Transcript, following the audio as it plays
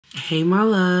Hey my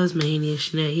loves,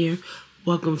 Mohania-Shanette here.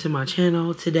 Welcome to my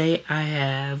channel. Today I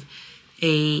have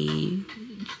a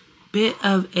bit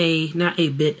of a, not a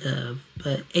bit of,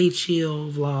 but a chill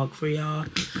vlog for y'all.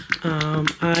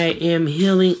 I am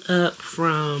healing up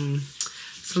from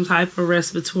some type of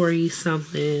respiratory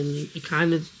something. It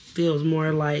kind of feels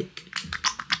more like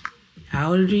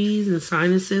allergies and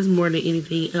sinuses more than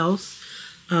anything else.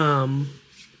 But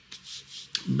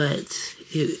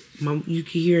you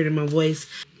can hear it in my voice.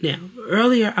 Now,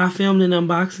 earlier I filmed an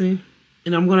unboxing,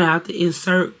 and I'm gonna have to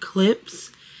insert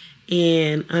clips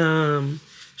and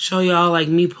show y'all like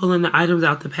me pulling the items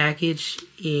out the package,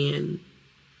 and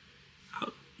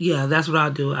yeah, that's what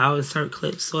I'll do. I'll insert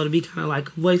clips, so it'll be kind of like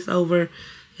a voiceover.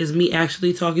 Is me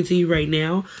actually talking to you right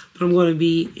now, but I'm going to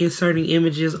be inserting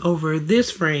images over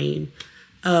this frame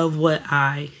of what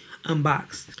I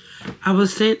unboxed. I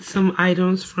was sent some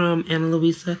items from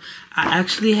Luisa. I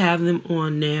actually have them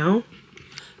on now.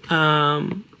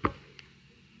 I'm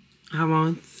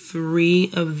on 3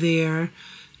 of their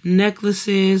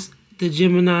necklaces, the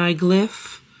Gemini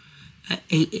glyph,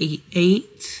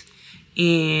 888,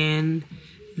 and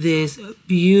this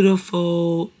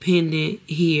beautiful pendant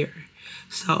here.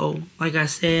 So, like I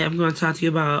said, I'm going to talk to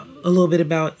you about a little bit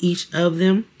about each of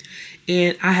them.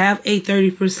 And I have a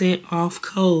 30% off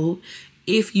code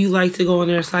if you like to go on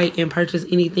their site and purchase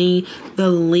anything. The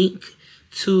link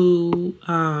to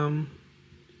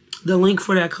the link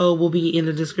for that code will be in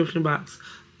the description box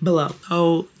below.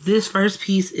 So this first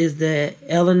piece is the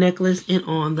Ella necklace, and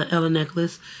on the Ella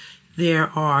necklace there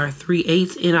are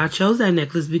 3/8, and I chose that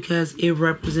necklace because it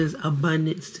represents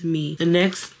abundance to me. The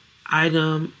next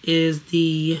item is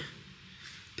the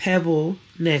Pebble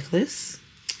necklace,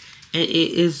 and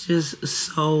it is just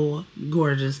so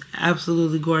gorgeous,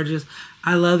 absolutely gorgeous.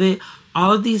 I love it.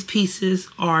 All of these pieces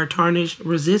are tarnish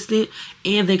resistant,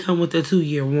 and they come with a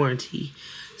 2-year warranty.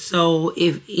 So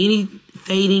if any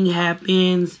fading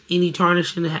happens, any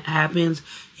tarnishing happens,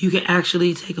 you can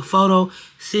actually take a photo,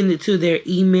 send it to their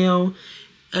email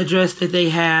address that they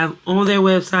have on their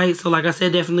website. So like I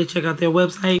said, definitely check out their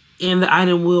website, and the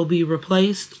item will be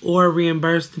replaced or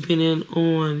reimbursed depending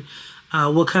on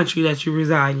what country that you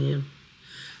reside in.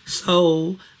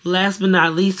 So last but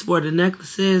not least, for the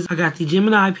necklaces, I got the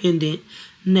Gemini pendant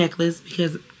necklace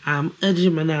because I'm a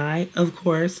Gemini, of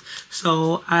course.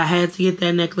 So I had to get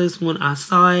that necklace when I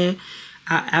saw it.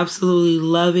 I absolutely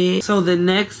love it. So the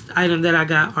next item that I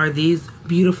got are these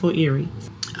beautiful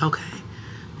earrings. Okay,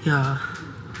 yeah.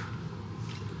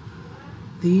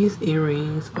 These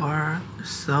earrings are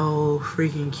so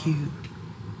freaking cute.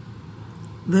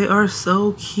 They are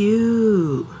so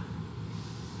cute.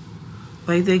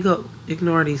 Like, they go,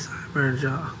 ignore these sideburns,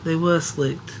 y'all. They was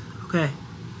slicked, okay?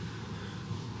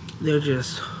 They're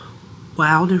just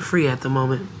wild and free at the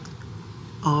moment.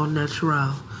 All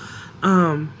natural.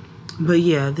 But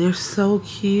yeah, they're so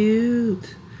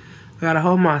cute. I gotta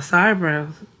hold my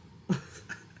sideburns.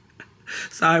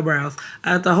 Sideburns.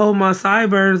 I have to hold my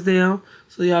sideburns down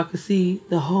so y'all can see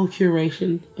the whole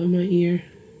curation of my ear.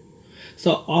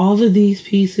 So all of these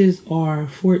pieces are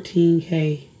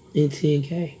 14K and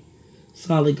 10K.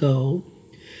 Solid gold.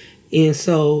 And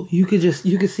so you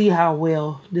can see how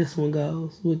well this one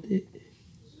goes with it.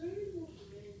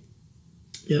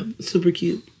 Yep, super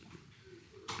cute.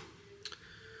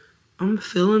 I'm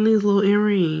feeling these little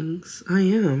earrings. I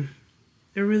am.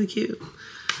 They're really cute.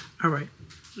 All right.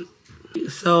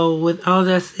 So with all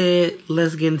that said,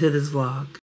 let's get into this vlog.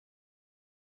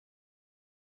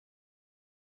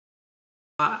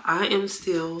 I am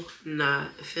still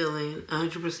not feeling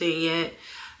 100% yet.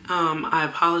 I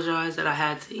apologize that I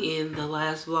had to end the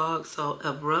last vlog so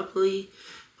abruptly,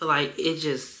 but like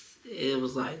it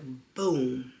was like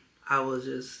boom. I was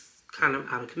just kind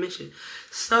of out of commission.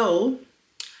 So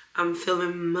I'm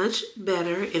feeling much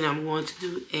better, and I'm going to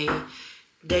do a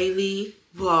daily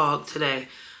vlog today.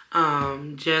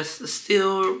 Just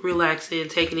still relaxing,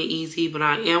 taking it easy, but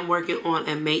I am working on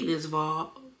a maintenance vlog.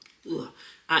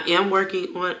 I am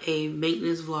working on a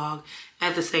maintenance vlog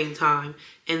at the same time,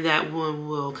 and that one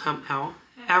will come out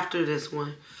after this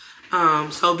one.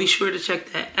 So be sure to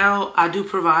check that out. I do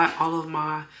provide all of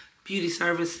my beauty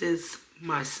services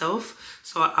myself.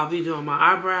 So I'll be doing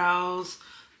my eyebrows,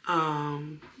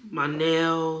 my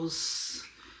nails,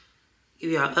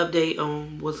 give y'all an update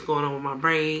on what's going on with my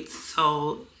braids.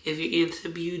 So if you're into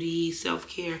beauty,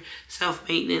 self-care,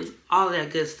 self-maintenance, all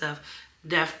that good stuff,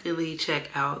 definitely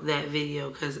check out that video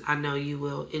because I know you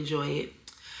will enjoy it.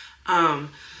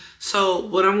 So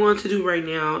what I'm going to do right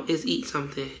now is eat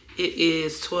something. It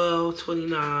is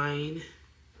 12:29.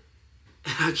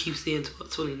 I keep saying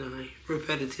 12:29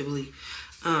 repetitively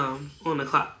on the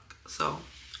clock. So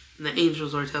And the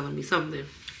angels are telling me something.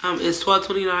 It's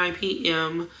 12:29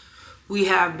 p.m. We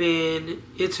have been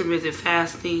intermittent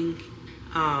fasting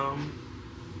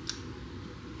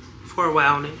for a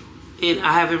while now. And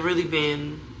I haven't really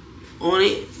been on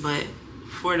it, but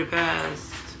for the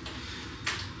past,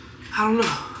 I don't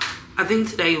know. I think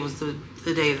today was the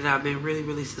day that I've been really,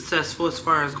 really successful as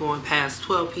far as going past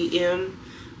 12 p.m.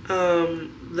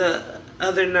 The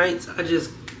other nights, I just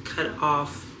cut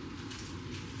off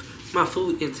my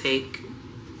food intake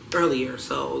earlier.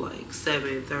 So like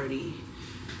 7:30,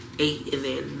 8, and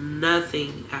then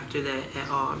nothing after that at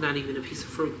all. Not even a piece of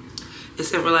fruit.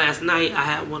 Except for last night, I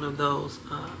had one of those.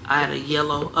 I had a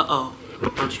yellow,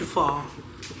 don't you fall.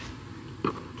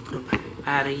 Okay. I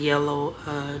had a yellow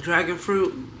dragon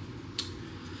fruit.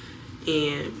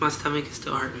 And my stomach is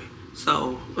still hurting.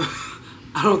 So,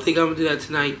 I don't think I'm going to do that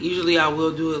tonight. Usually, I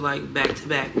will do it like back to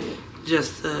back.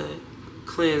 Just to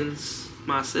cleanse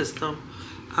my system.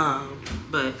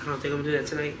 But I don't think I'm going to do that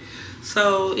tonight.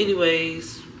 So,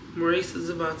 anyways, Maurice is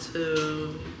about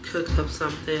to cook up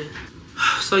something.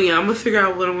 So yeah, I'm gonna figure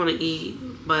out what I'm gonna eat,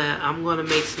 but I'm gonna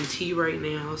make some tea right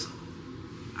now. So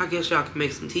I guess y'all can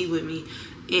make some tea with me,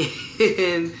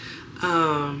 and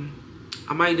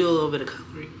I might do a little bit of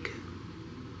coloring,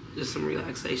 just some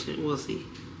relaxation. We'll see.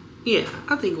 Yeah,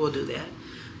 I think we'll do that.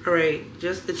 All right,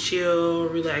 just a chill,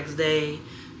 relaxed day.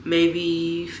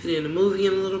 Maybe fit in a movie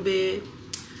in a little bit.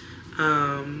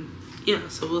 Yeah,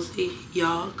 so we'll see.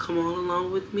 Y'all come on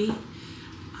along with me,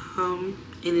 and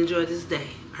enjoy this day.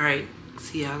 All right.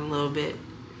 See y'all in a little bit.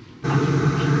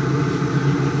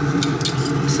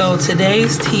 So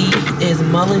today's tea is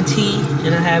mullein tea,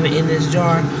 and I have it in this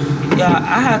jar. Y'all,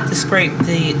 I have to scrape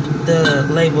the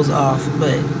labels off,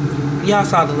 but y'all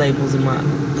saw the labels in my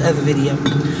other video.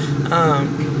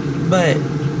 But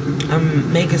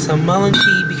I'm making some mullein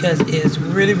tea because it's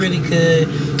really, really good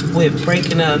with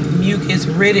breaking up mucus,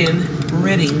 ridding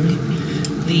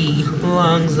the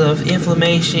lungs of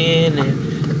inflammation and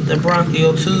the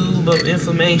bronchial tube of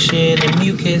inflammation and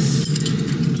mucus.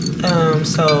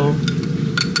 So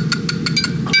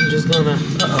I'm just gonna,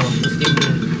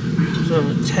 just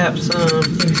gonna tap some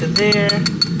into there.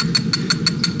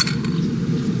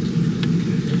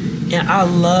 And I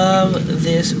love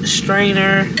this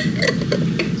strainer.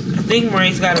 I think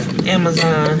Maurice got it from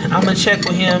Amazon. I'm gonna check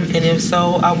with him, and if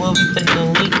so, I will be putting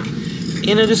a link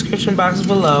in the description box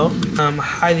below.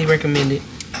 Highly recommend it.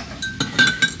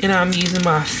 And I'm using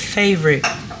my favorite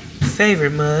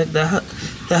mug, the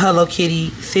Hello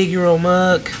Kitty figural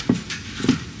mug.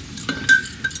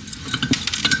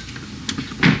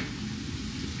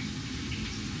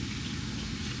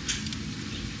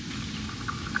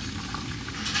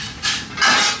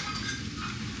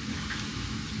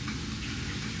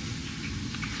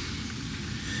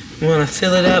 You want to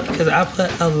fill it up because I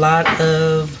put a lot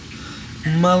of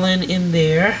mullein in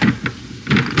there.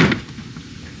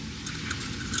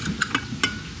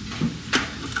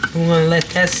 I'm going to let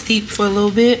that steep for a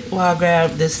little bit while I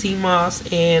grab the sea moss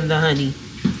and the honey.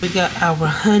 We got our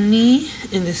honey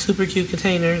in this super cute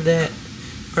container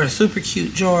or a super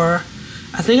cute jar.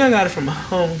 I think I got it from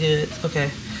Home Goods. Okay.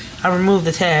 I removed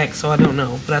the tag, so I don't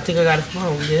know. But I think I got it from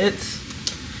Home Goods.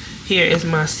 Here is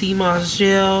my sea moss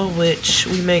gel, which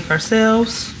we make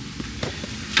ourselves.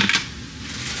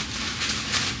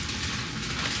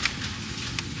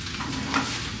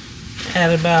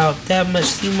 Add about that much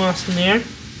sea moss in there.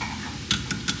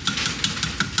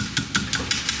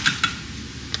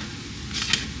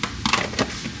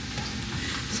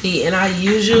 See, and I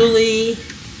usually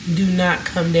do not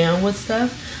come down with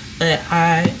stuff, but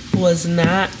I was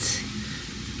not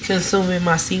consuming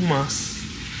my sea moss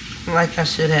like I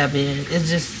should have been.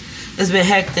 It's been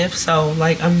hectic, so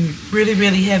like I'm really,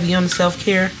 really heavy on the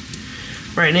self-care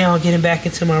right now, getting back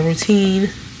into my routine.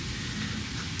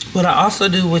 What I also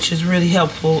do, which is really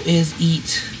helpful, is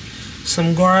eat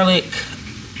some garlic,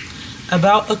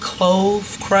 about a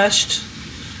clove crushed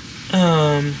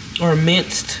or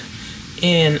minced,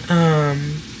 and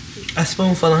a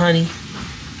spoonful of honey.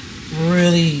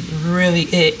 Really, really,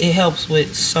 it helps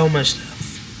with so much stuff.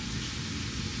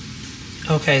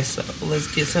 Okay, so let's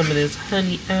get some of this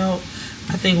honey out.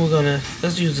 I think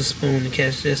let's use a spoon to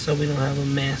catch this so we don't have a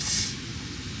mess.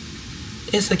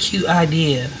 It's a cute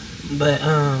idea, but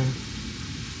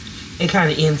it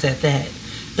kind of ends at that.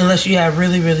 Unless you have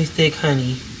really, really thick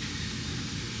honey.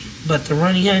 But the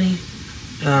runny honey,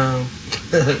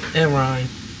 that rhyme.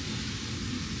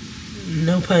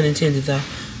 No pun intended though.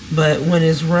 But when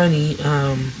it's runny,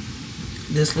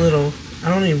 this little, I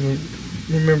don't even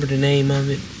remember the name of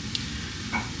it.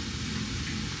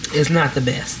 It's not the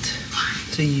best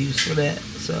to use for that,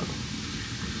 so.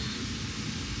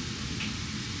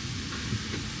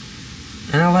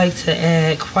 And I like to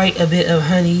add quite a bit of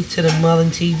honey to the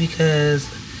mullein tea because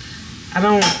I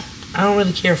don't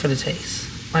really care for the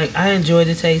taste. Like, I enjoy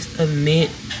the taste of mint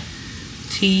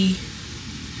tea,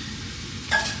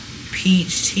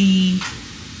 peach tea,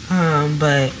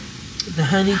 but the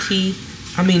honey tea,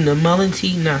 the mullein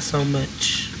tea, not so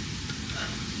much.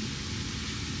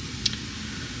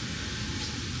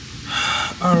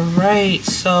 Alright,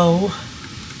 so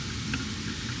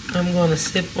I'm going to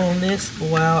sip on this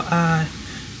while I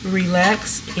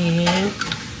relax, and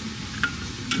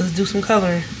let's do some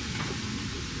coloring.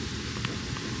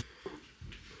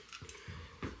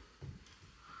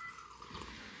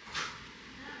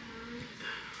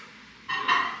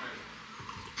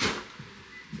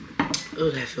 Oh,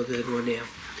 that feels good going down.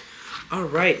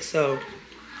 Alright, so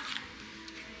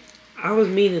I was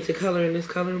meaning to color in this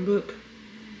coloring book,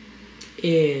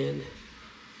 and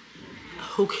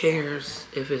who cares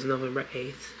if it's November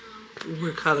 8th?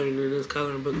 We're coloring in this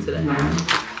coloring book today.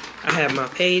 I have my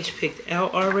page picked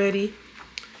out already.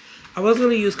 I was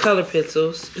going to use color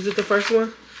pencils. Is it the first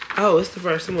one? Oh, it's the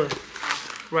first one.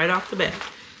 Right off the bat.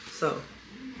 So,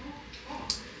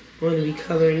 I'm going to be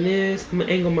coloring this. I'm going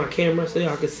to angle my camera so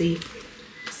y'all can see.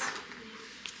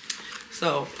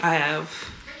 So, I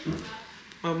have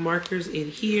my markers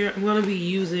in here. I'm going to be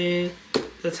using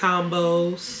the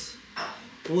Tombos.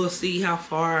 We'll see how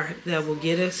far that will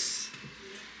get us.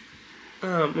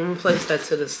 I'm going to place that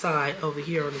to the side over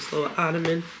here on this little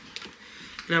ottoman.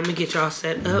 And I'm going to get y'all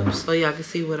set up so y'all can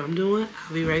see what I'm doing.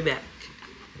 I'll be right back.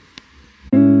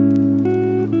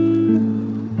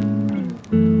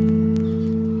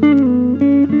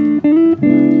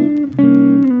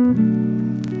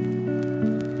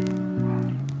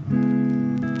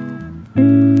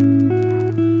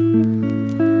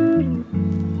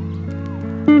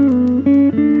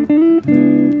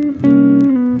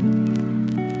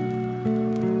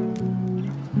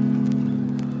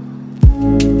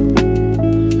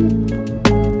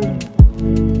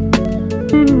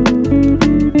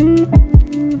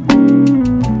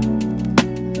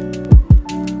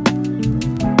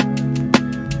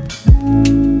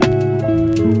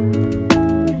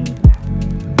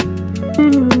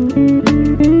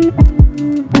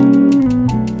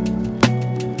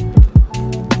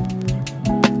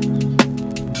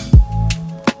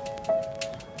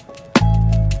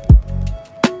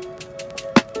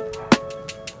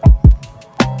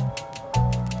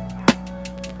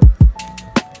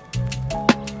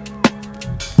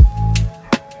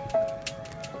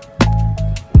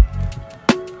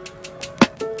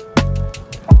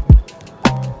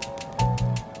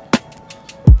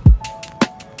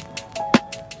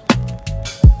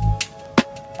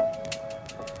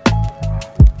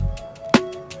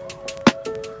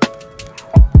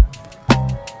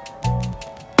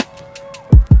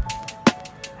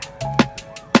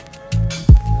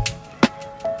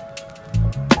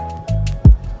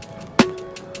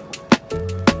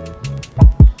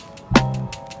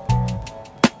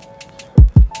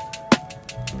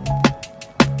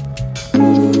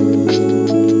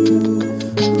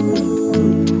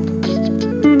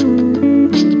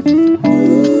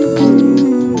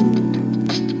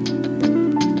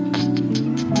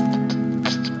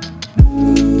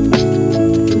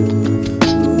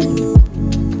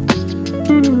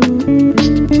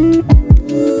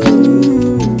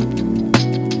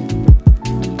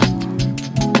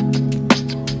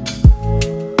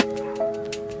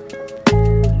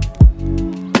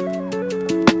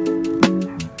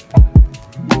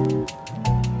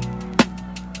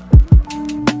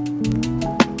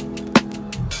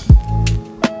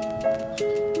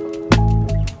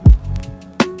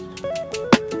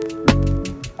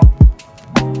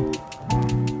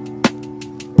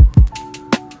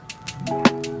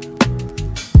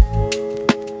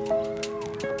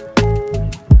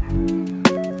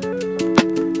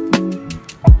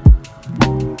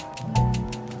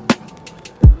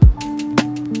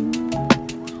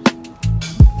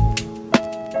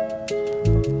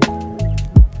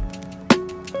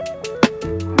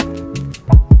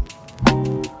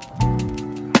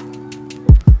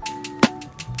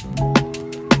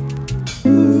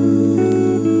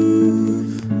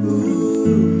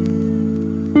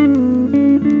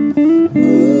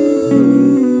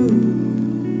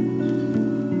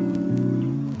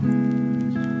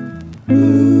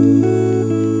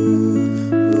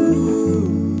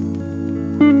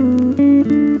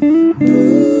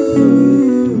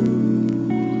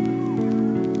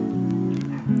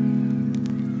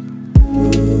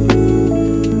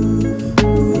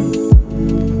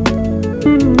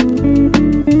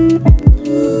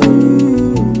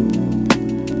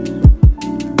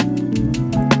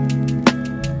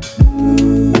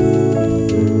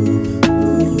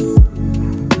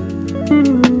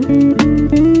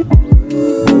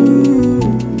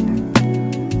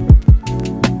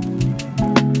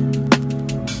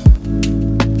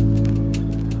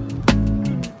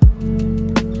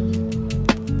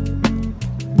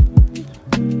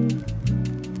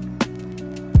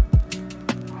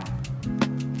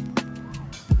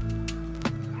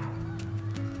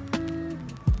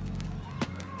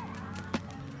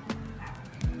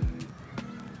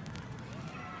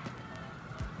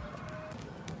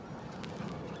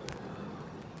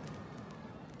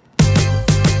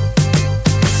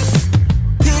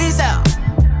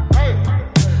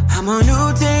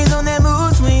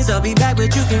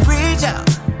 you can reach out.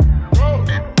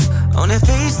 On that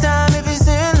FaceTime if it's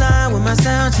in line with my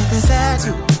sound check that's at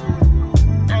you.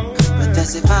 But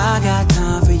that's if I got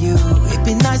time for you. It'd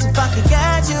be nice if I could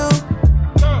get you,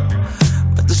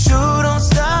 but the shoe don't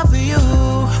stop for you.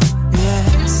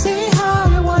 Yeah. See how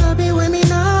you wanna be with me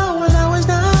now. When I was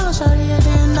down, shawty, you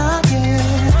did not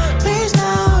care. Please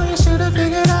now, you should've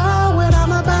figured out what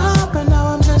I'm about. But now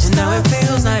I'm just, and now it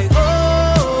feels like, oh,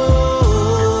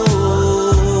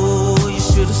 you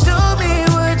should've showed me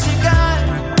what you got.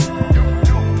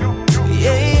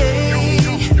 Yeah,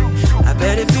 yeah. I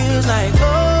bet it feels like,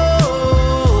 oh,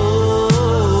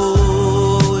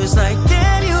 it's like,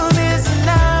 damn, you missing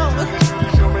out.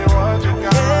 Show me what you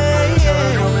got. Yeah,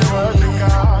 yeah. Show me what you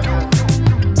got.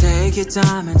 Take your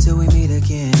time until we meet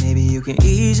again. Maybe you can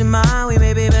ease your mind. We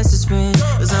may be bestest friends.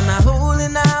 Cause I'm not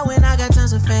holding out when I got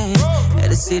tons of fans. At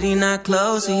the city not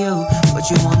close to you, but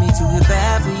you want me to hit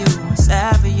bad for you,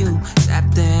 sad for you, tap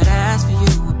that ass for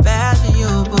you, bad for you.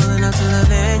 Pulling up to the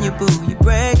venue, boo, you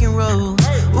breaking rules.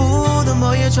 Ooh, the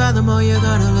more you try, the more you're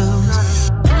gonna lose.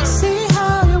 See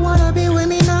how you wanna be with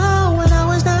me now. When I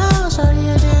was down, shawty,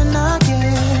 you did not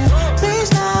care.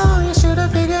 Please now, you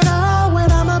should've figured out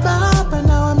what I'm about. But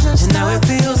now I'm just, and now it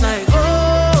feels like, oh,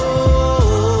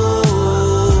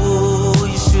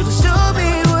 you should've showed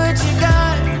me what you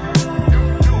got.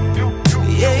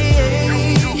 Yeah,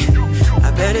 yeah.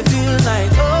 I bet it feels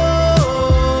like, oh,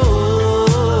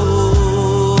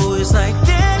 it's like,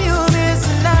 damn, you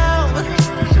missing out.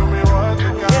 Show me what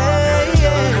you got. Yeah,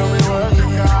 yeah. Show me what you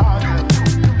got.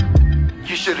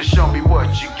 You should've shown me what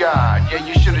you got. Yeah,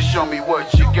 you should've shown me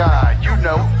what you got. You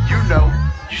know.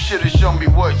 You should've shown me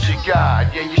what you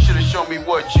got. Yeah, you should've shown me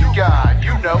what you got.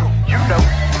 You know.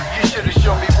 You should've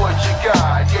shown me what you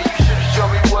got. Yeah, you should've shown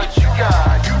me what you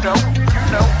got. You know.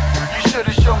 You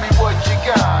should've shown me what you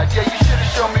got. Yeah, you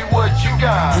should've shown me what you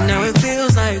got. And now it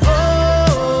feels like, oh,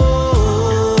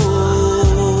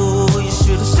 you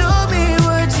should've showed me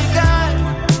what you got.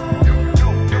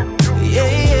 Yeah,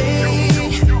 yeah.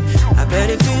 I bet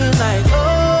it feels like,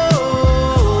 oh,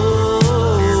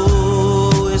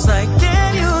 it's like,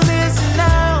 damn, you missing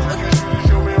out.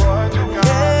 Show me what you got.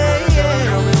 Yeah, yeah.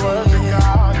 Show me what you got.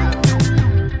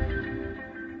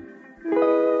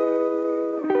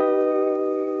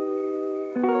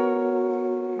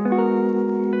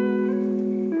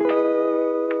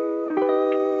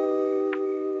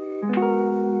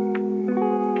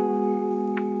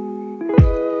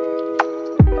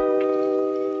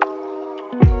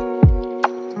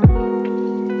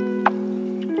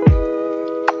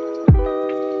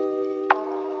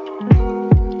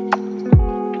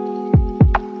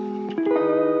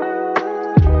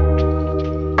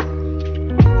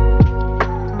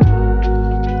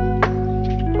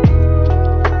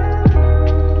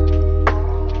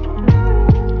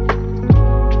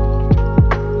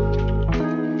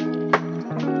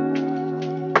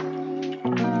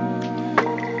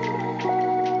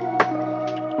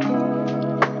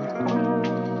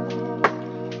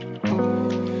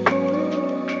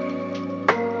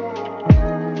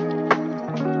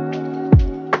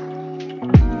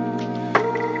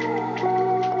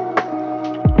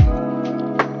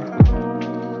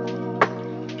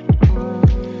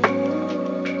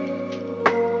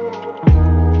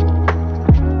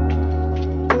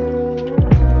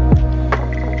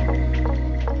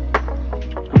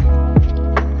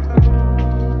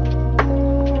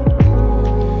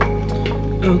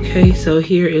 Okay, so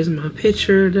here is my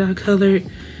picture that I colored.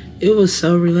 It was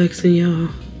so relaxing, y'all.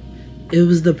 It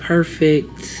was the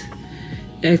perfect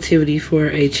activity for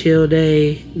a chill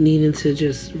day, needing to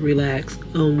just relax,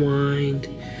 unwind,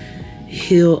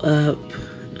 heal up.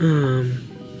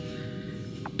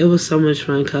 It was so much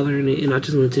fun coloring it, and I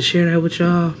just wanted to share that with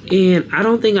y'all. And I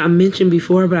don't think I mentioned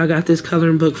before, but I got this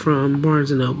coloring book from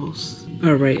Barnes & Nobles.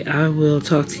 All right, I will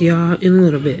talk to y'all in a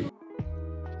little bit.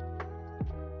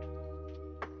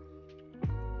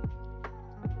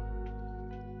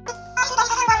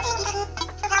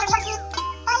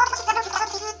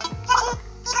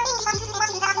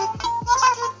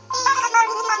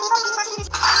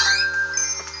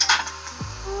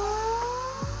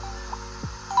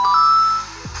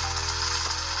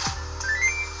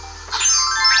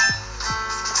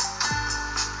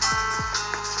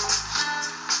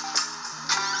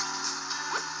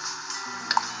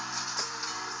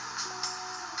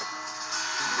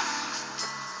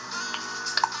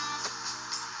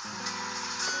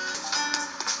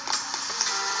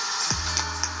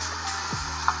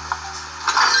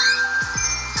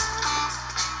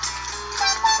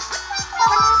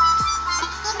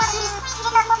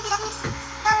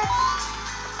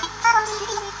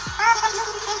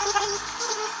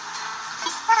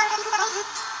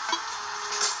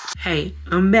 Hey,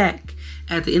 I'm back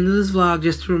at the end of this vlog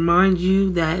just to remind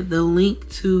you that the link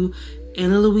to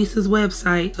Ana Luisa's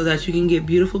website so that you can get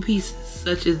beautiful pieces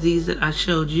such as these that I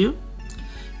showed you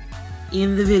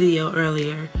in the video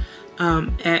earlier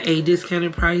at a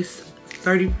discounted price,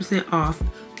 30% off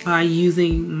by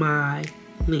using my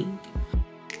link.